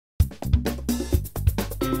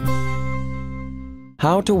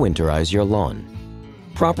How to winterize your lawn.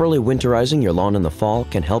 Properly winterizing your lawn in the fall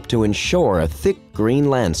can help to ensure a thick green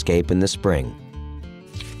landscape in the spring.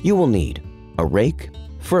 You will need a rake,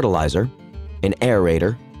 fertilizer, an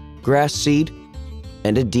aerator, grass seed,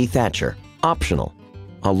 and a dethatcher, optional,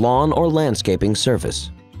 a lawn or landscaping service.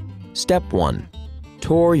 Step 1.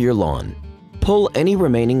 Tour your lawn. Pull any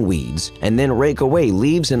remaining weeds and then rake away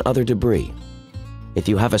leaves and other debris. If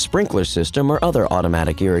you have a sprinkler system or other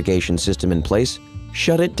automatic irrigation system in place,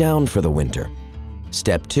 shut it down for the winter.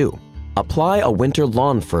 Step 2. Apply a winter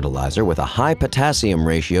lawn fertilizer with a high potassium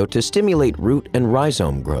ratio to stimulate root and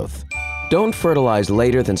rhizome growth. Don't fertilize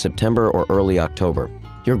later than September or early October.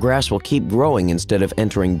 Your grass will keep growing instead of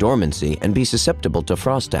entering dormancy and be susceptible to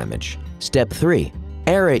frost damage. Step 3.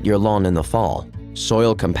 Aerate your lawn in the fall.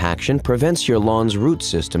 Soil compaction prevents your lawn's root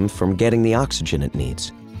system from getting the oxygen it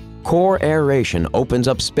needs. Core aeration opens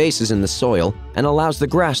up spaces in the soil and allows the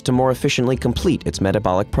grass to more efficiently complete its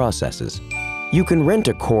metabolic processes. You can rent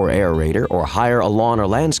a core aerator or hire a lawn or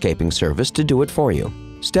landscaping service to do it for you.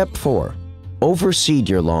 Step 4. Overseed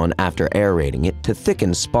your lawn after aerating it to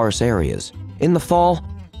thicken sparse areas. In the fall,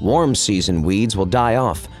 warm season weeds will die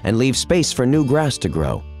off and leave space for new grass to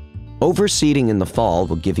grow. Overseeding in the fall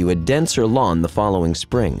will give you a denser lawn the following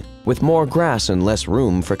spring, with more grass and less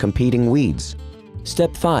room for competing weeds.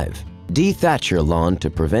 Step 5. Dethatch your lawn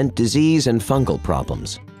to prevent disease and fungal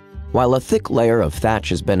problems. While a thick layer of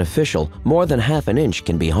thatch is beneficial, more than ½ an inch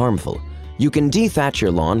can be harmful. You can dethatch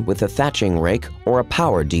your lawn with a thatching rake or a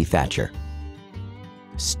power dethatcher.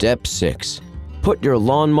 Step 6. Put your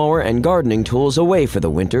lawnmower and gardening tools away for the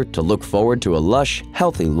winter to look forward to a lush,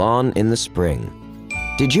 healthy lawn in the spring.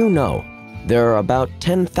 Did you know there are about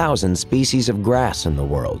 10,000 species of grass in the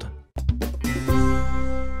world?